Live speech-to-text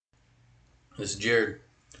This is Jared,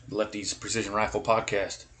 the Lefty's Precision Rifle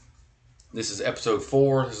Podcast. This is episode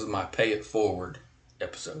 4. This is my Pay It Forward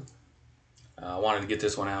episode. I wanted to get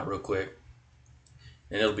this one out real quick,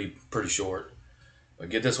 and it'll be pretty short. But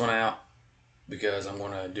get this one out because I'm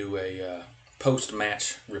going to do a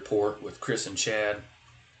post-match report with Chris and Chad.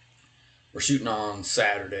 We're shooting on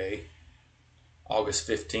Saturday, August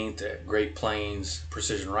 15th at Great Plains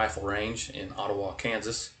Precision Rifle Range in Ottawa,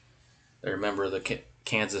 Kansas. They're a member of the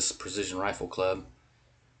Kansas Precision Rifle Club.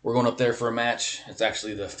 We're going up there for a match. It's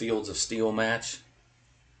actually the Fields of Steel match.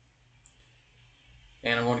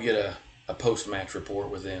 And I'm going to get a post-match report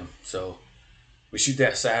with them. So we shoot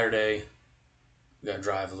that Saturday. We got to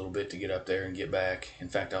drive a little bit to get up there and get back. In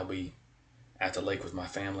fact, I'll be at the lake with my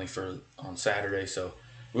family on Saturday. So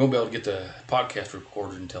we won't be able to get the podcast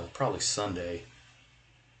recorded until probably Sunday.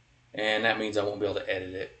 And that means I won't be able to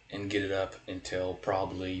edit it and get it up until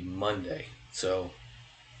probably Monday. So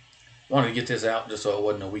I wanted to get this out just so it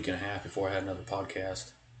wasn't a week and a half before I had another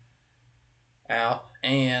podcast out.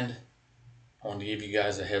 And I wanted to give you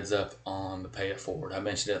guys a heads up on the Pay It Forward. I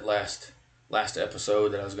mentioned it last episode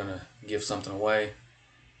that I was going to give something away.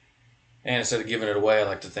 And instead of giving it away, I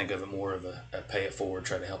like to think of it more of a Pay It Forward,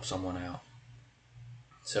 try to help someone out.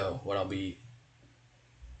 So what I'll be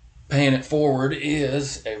paying it forward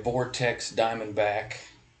is a Vortex Diamondback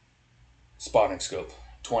spotting scope,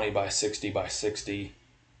 20 by 60 by 60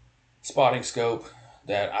 spotting scope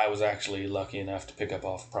that I was actually lucky enough to pick up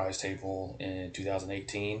off a prize table in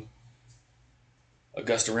 2018.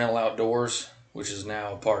 Augusta Rental Outdoors, which is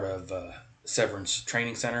now a part of Severance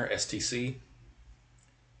Training Center, STC,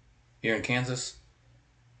 here in Kansas,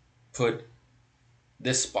 put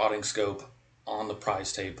this spotting scope on the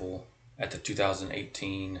prize table at the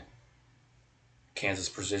 2018 Kansas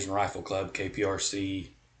Precision Rifle Club, KPRC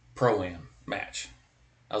Pro-Am match.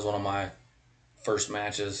 That was one of my first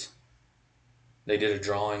matches. They did a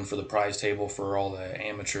drawing for the prize table for all the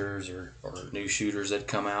amateurs or new shooters that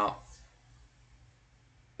come out.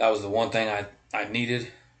 That was the one thing I needed.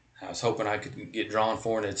 I was hoping I could get drawn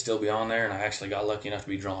for and it'd still be on there, and I actually got lucky enough to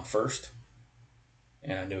be drawn first.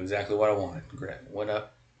 And I knew exactly what I wanted. Went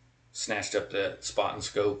up, snatched up that spotting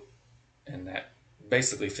scope, and that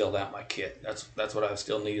basically filled out my kit. That's what I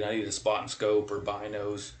still needed. I needed a spotting scope or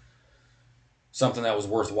binos, something that was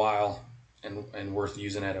worthwhile and worth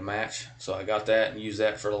using at a match. So I got that and used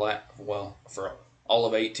that for for all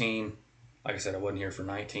of 18. Like I said, I wasn't here for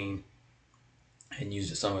 19, and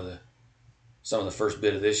used it some of the first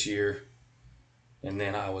bit of this year. And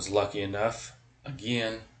then I was lucky enough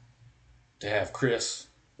again to have Chris,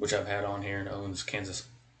 which I've had on here and owns Kansas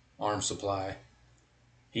Arms Supply.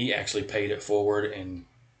 He actually paid it forward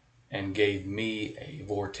and gave me a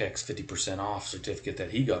Vortex 50% off certificate that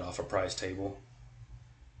he got off a prize table.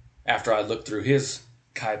 After I looked through his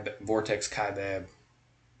Vortex Kaibab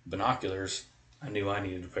binoculars, I knew I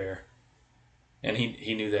needed a pair. And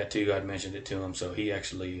he knew that too. I'd mentioned it to him, so he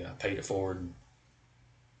actually paid it forward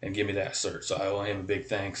and gave me that cert. So I owe him a big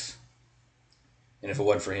thanks. And if it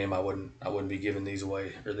wasn't for him, I wouldn't be giving these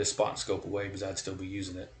away, or this spot and scope away, because I'd still be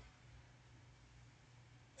using it.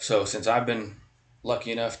 So since I've been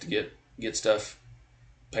lucky enough to get stuff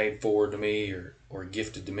paid forward to me or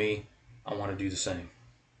gifted to me, I want to do the same.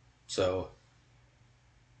 So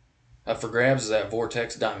up for grabs is that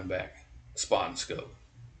Vortex Diamondback spotting scope.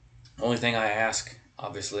 Only thing I ask,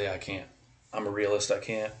 obviously I'm a realist, I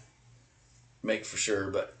can't make for sure,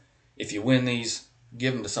 but if you win these,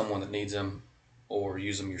 give them to someone that needs them or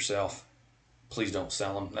use them yourself. Please don't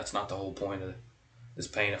sell them. That's not the whole point of this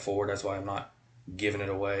paying it forward. That's why I'm not giving it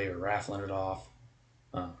away or raffling it off.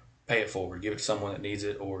 Pay it forward. Give it to someone that needs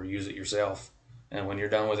it or use it yourself. And when you're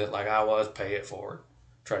done with it, like I was, pay it forward.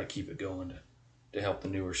 Try to keep it going to help the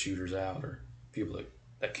newer shooters out or people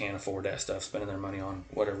that can't afford that stuff, spending their money on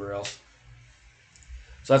whatever else.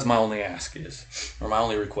 So that's my only ask my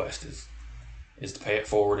only request is to pay it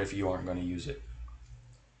forward if you aren't going to use it.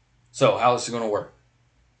 So how this is going to work.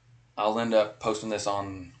 I'll end up posting this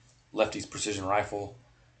on Lefty's Precision Rifle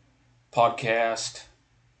podcast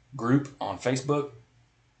group on Facebook.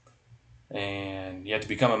 And you have to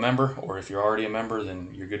become a member, or if you're already a member,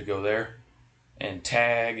 then you're good to go there. And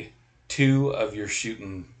tag 2 of your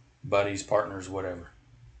shooting buddies, partners, whatever.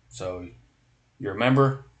 So you're a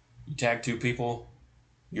member, you tag 2 people,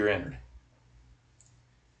 you're entered.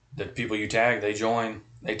 The people you tag, they join,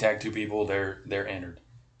 they tag 2 people, they're entered.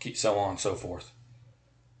 So on and so forth.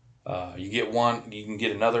 You can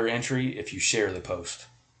get another entry if you share the post.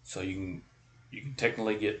 So you can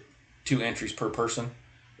technically get 2 entries per person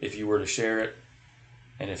if you were to share it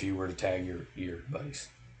and if you were to tag your buddies.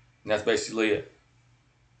 And that's basically it.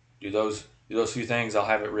 Do those do those few things. I'll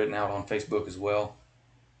have it written out on Facebook as well.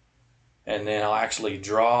 And then I'll actually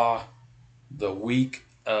draw the week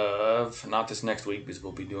of, not this next week because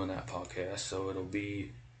we'll be doing that podcast. So it'll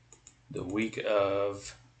be the week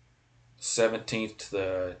of 17th to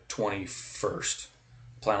the 21st.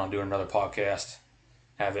 Plan on doing another podcast.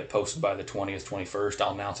 Have it posted by the 20th, 21st.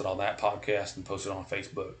 I'll announce it on that podcast and post it on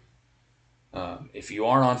Facebook. If you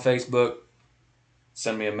aren't on Facebook,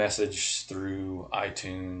 send me a message through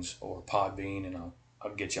iTunes or Podbean, and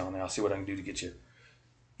I'll get you on there. I'll see what I can do to get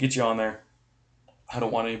you on there. I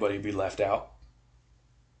don't want anybody to be left out.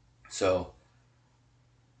 So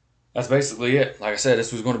that's basically it. Like I said,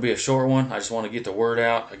 this was going to be a short one. I just want to get the word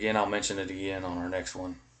out. Again, I'll mention it again on our next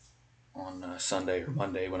one on Sunday or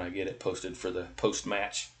Monday when I get it posted for the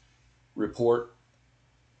post-match report.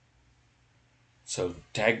 So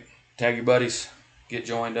tag your buddies, get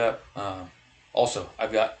joined up. Also,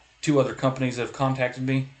 I've got 2 other companies that have contacted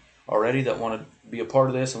me already that want to be a part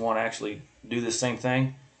of this and want to actually do the same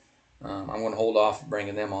thing. I'm going to hold off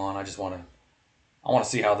bringing them on. I want to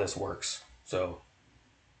see how this works. So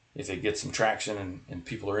if it gets some traction and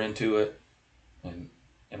people are into it and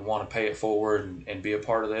want to pay it forward and be a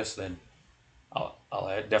part of this, then I'll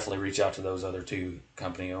definitely reach out to those other 2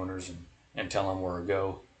 company owners and tell them where to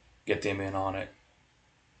go, get them in on it,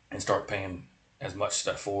 and start paying as much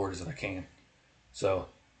stuff forward as I can. So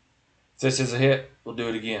if this is a hit, we'll do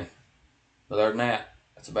it again. But other than that,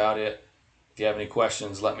 that's about it. If you have any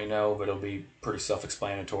questions, let me know, but it'll be pretty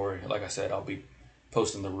self-explanatory. Like I said, I'll be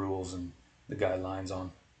posting the rules and the guidelines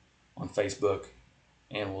on Facebook,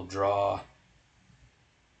 and we'll draw,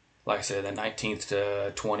 like I said, the 19th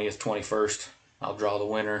to 20th, 21st. I'll draw the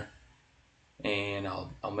winner, and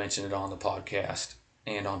I'll mention it on the podcast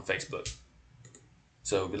and on Facebook.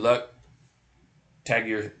 So good luck. Tag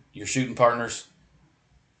your shooting partners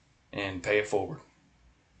and pay it forward.